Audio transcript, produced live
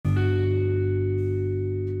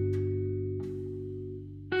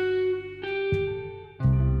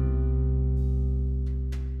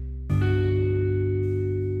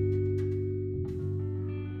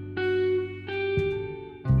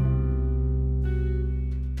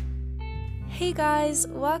Hey guys,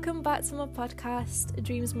 welcome back to my podcast,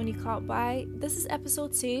 Dreams Money Can't Buy. This is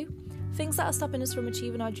episode 2, things that are stopping us from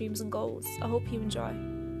achieving our dreams and goals. I hope you enjoy.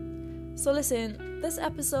 So listen, this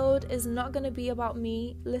episode is not going to be about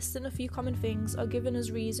me listing a few common things or giving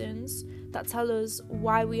us reasons that tell us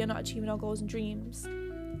why we are not achieving our goals and dreams.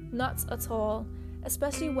 Not at all,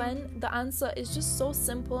 especially when the answer is just so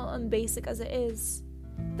simple and basic as it is.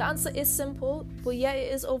 The answer is simple, but yet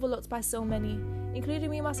it is overlooked by so many,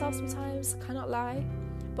 including me myself sometimes, cannot lie.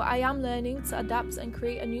 But I am learning to adapt and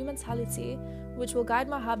create a new mentality which will guide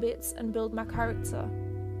my habits and build my character.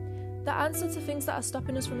 The answer to things that are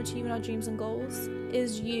stopping us from achieving our dreams and goals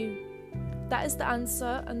is you. That is the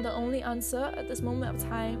answer, and the only answer at this moment of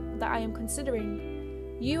time that I am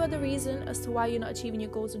considering. You are the reason as to why you're not achieving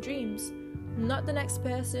your goals and dreams. Not the next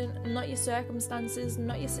person, not your circumstances,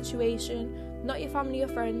 not your situation, not your family or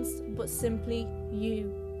friends, but simply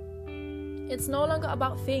you. It's no longer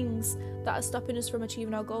about things that are stopping us from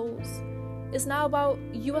achieving our goals. It's now about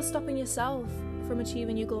you are stopping yourself from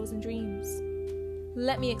achieving your goals and dreams.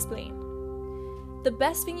 Let me explain. The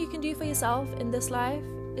best thing you can do for yourself in this life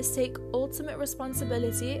is take ultimate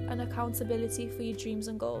responsibility and accountability for your dreams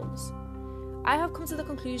and goals. I have come to the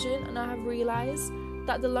conclusion, and I have realised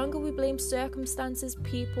that the longer we blame circumstances,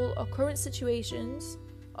 people, or current situations,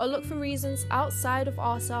 or look for reasons outside of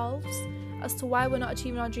ourselves as to why we're not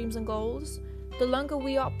achieving our dreams and goals, the longer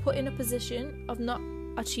we are put in a position of not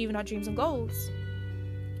achieving our dreams and goals.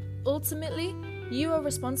 Ultimately, you are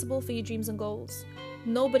responsible for your dreams and goals.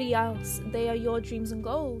 Nobody else. They are your dreams and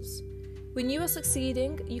goals. When you are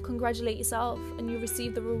succeeding, you congratulate yourself and you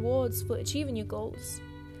receive the rewards for achieving your goals.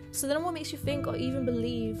 So then what makes you think or even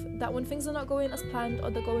believe that when things are not going as planned or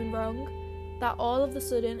they're going wrong, that all of a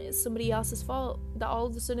sudden it's somebody else's fault, that all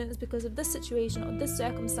of a sudden it's because of this situation or this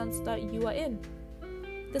circumstance that you are in?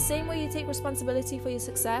 The same way you take responsibility for your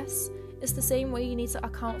success is the same way you need to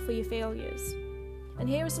account for your failures. And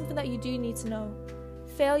here is something that you do need to know.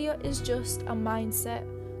 Failure is just a mindset,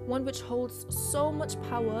 one which holds so much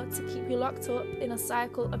power to keep you locked up in a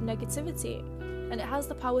cycle of negativity, and it has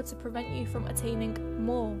the power to prevent you from attaining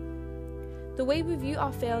more. The way we view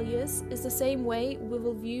our failures is the same way we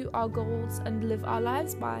will view our goals and live our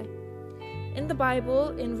lives by. In the Bible,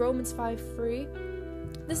 in Romans 5:3,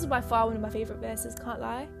 this is by far one of my favourite verses, can't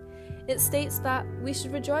lie. It states that we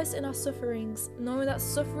should rejoice in our sufferings, knowing that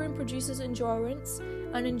suffering produces endurance,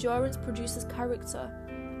 and endurance produces character,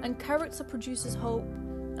 and character produces hope,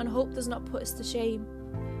 and hope does not put us to shame.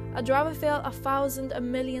 I'd rather fail 1,000,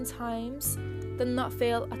 1,000,000 times than not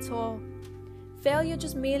fail at all. Failure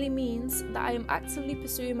just merely means that I am actively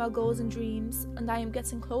pursuing my goals and dreams, and I am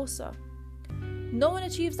getting closer. No one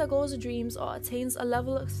achieves their goals or dreams or attains a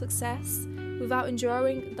level of success without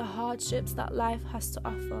enduring the hardships that life has to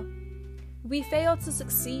offer. We fail to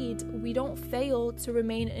succeed, we don't fail to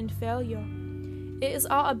remain in failure. It is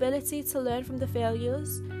our ability to learn from the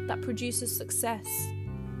failures that produces success.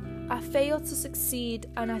 I fail to succeed,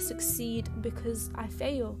 and I succeed because I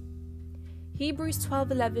fail. Hebrews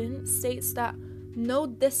 12:11 states that no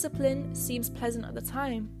discipline seems pleasant at the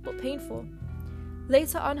time, but painful.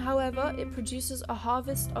 Later on, however, it produces a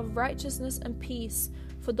harvest of righteousness and peace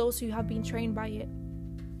for those who have been trained by it.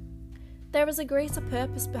 There is a greater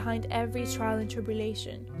purpose behind every trial and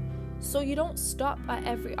tribulation, so you don't stop at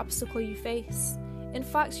every obstacle you face. In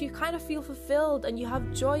fact, you kind of feel fulfilled and you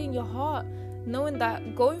have joy in your heart, knowing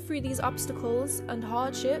that going through these obstacles and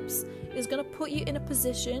hardships is going to put you in a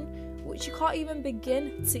position which you can't even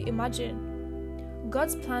begin to imagine.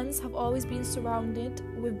 God's plans have always been surrounded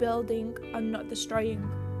with building and not destroying.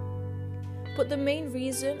 But the main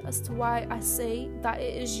reason as to why I say that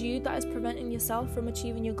it is you that is preventing yourself from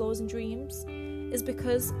achieving your goals and dreams is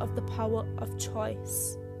because of the power of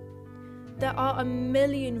choice. There are a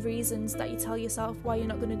million reasons that you tell yourself why you're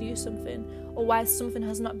not going to do something or why something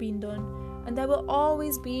has not been done, and there will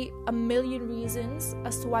always be a million reasons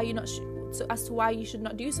as to why you should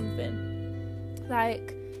not do something.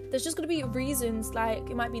 Like, there's just going to be reasons, like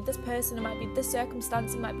it might be this person, it might be this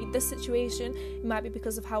circumstance, it might be this situation, it might be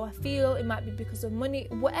because of how I feel, it might be because of money.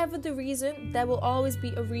 Whatever the reason, there will always be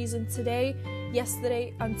a reason today,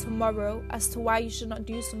 yesterday, and tomorrow as to why you should not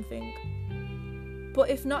do something. But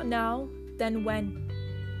if not now, then when?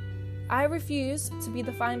 I refuse to be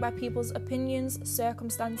defined by people's opinions,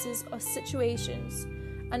 circumstances, or situations,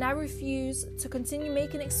 and I refuse to continue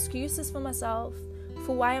making excuses for myself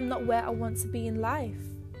for why I'm not where I want to be in life.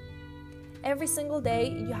 Every single day,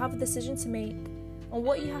 you have a decision to make, and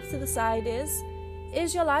what you have to decide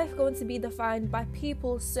is your life going to be defined by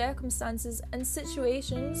people, circumstances, and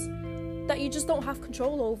situations that you just don't have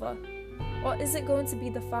control over? Or is it going to be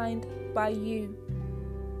defined by you?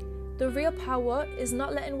 The real power is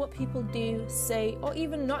not letting what people do, say, or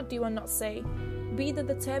even not do and not say be the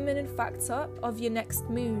determining factor of your next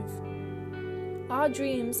move. Our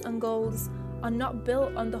dreams and goals are not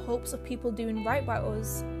built on the hopes of people doing right by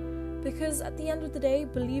us, because at the end of the day,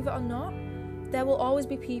 believe it or not, there will always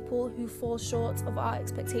be people who fall short of our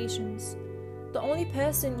expectations. The only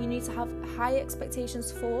person you need to have high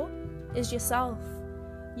expectations for is yourself.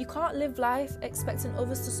 You can't live life expecting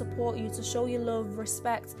others to support you, to show you love,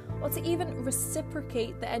 respect, or to even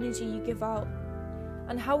reciprocate the energy you give out.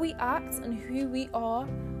 And how we act and who we are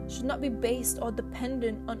should not be based or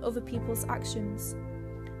dependent on other people's actions.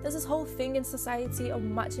 There's this whole thing in society of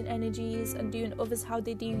matching energies and doing others how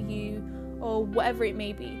they do you, or whatever it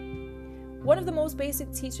may be. One of the most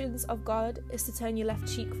basic teachings of God is to turn your left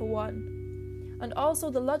cheek for one. And also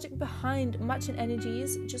the logic behind matching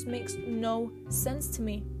energies just makes no sense to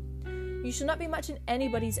me. You should not be matching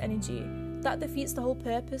anybody's energy. That defeats the whole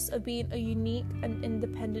purpose of being a unique and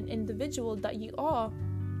independent individual that you are.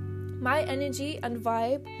 My energy and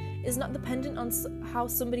vibe is not dependent on how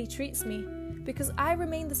somebody treats me, because I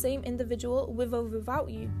remain the same individual with or without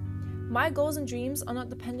you. My goals and dreams are not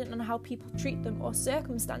dependent on how people treat them or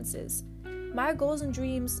circumstances. My goals and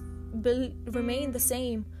dreams remain the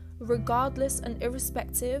same, regardless and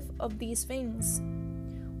irrespective of these things.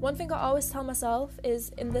 One thing I always tell myself is,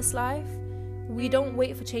 in this life, we don't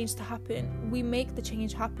wait for change to happen, we make the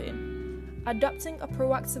change happen. Adopting a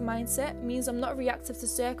proactive mindset means I'm not reactive to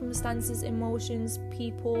circumstances, emotions,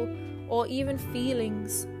 people, or even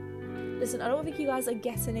feelings. Listen, I don't think you guys are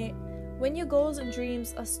getting it. When your goals and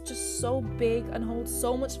dreams are just so big and hold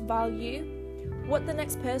so much value, what the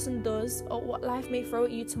next person does or what life may throw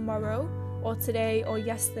at you tomorrow or today or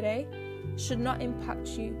yesterday should not impact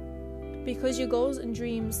you, because your goals and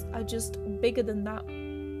dreams are just bigger than that.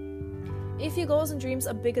 If your goals and dreams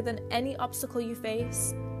are bigger than any obstacle you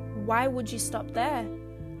face, why would you stop there?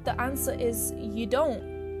 The answer is you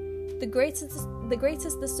don't. The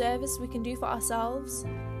greatest disservice we can do for ourselves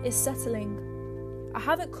is settling. I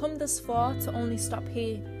haven't come this far to only stop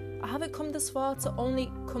here. I haven't come this far to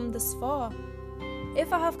only come this far.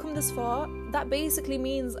 If I have come this far, that basically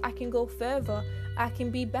means I can go further, I can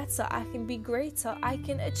be better, I can be greater, I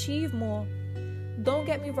can achieve more. Don't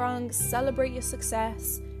get me wrong, celebrate your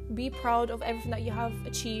success, be proud of everything that you have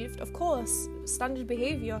achieved, of course, standard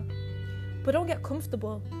behaviour. But don't get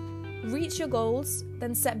comfortable. Reach your goals,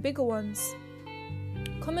 then set bigger ones.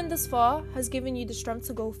 Coming this far has given you the strength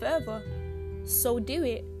to go further, so do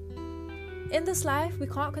it. In this life, we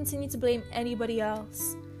can't continue to blame anybody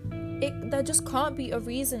else. There just can't be a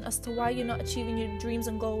reason as to why you're not achieving your dreams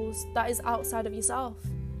and goals that is outside of yourself.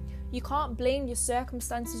 You can't blame your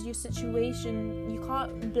circumstances, your situation. You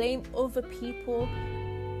can't blame other people,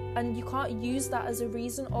 and you can't use that as a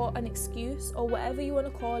reason or an excuse or whatever you want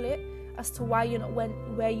to call it as to why you're not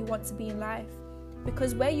where you want to be in life.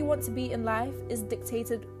 Because where you want to be in life is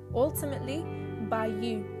dictated ultimately by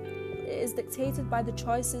you. It is dictated by the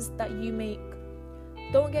choices that you make.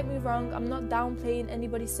 Don't get me wrong, I'm not downplaying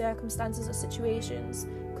anybody's circumstances or situations,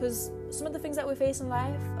 because some of the things that we face in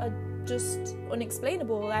life are just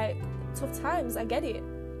unexplainable, like tough times, I get it.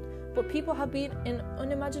 But people have been in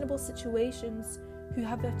unimaginable situations who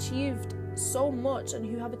have achieved so much and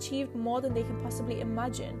who have achieved more than they can possibly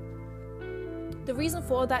imagine. The reason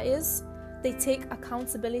for that is they take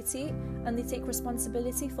accountability and they take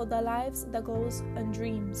responsibility for their lives, their goals and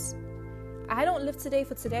dreams. I don't live today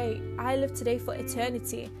for today, I live today for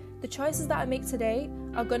eternity. The choices that I make today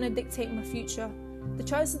are going to dictate my future. The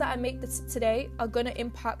choices that I make today are going to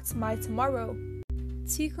impact my tomorrow.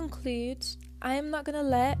 To conclude, I am not going to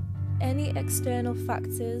let any external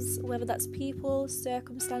factors, whether that's people,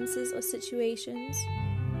 circumstances or situations,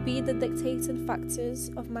 be the dictating factors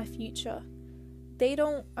of my future.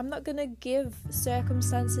 I'm not going to give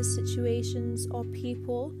circumstances, situations or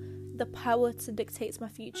people the power to dictate my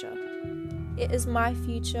future. It is my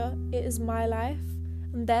future, it is my life,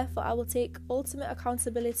 and therefore I will take ultimate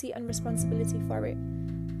accountability and responsibility for it.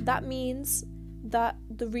 That means that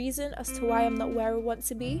the reason as to why I'm not where I want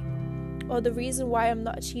to be, or the reason why I'm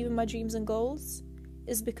not achieving my dreams and goals,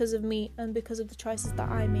 is because of me and because of the choices that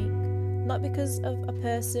I make. Not because of a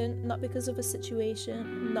person, not because of a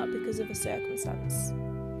situation, not because of a circumstance.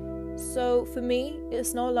 So for me,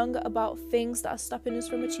 it's no longer about things that are stopping us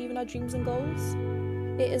from achieving our dreams and goals.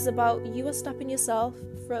 It is about you are stopping yourself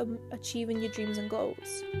from achieving your dreams and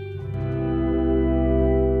goals.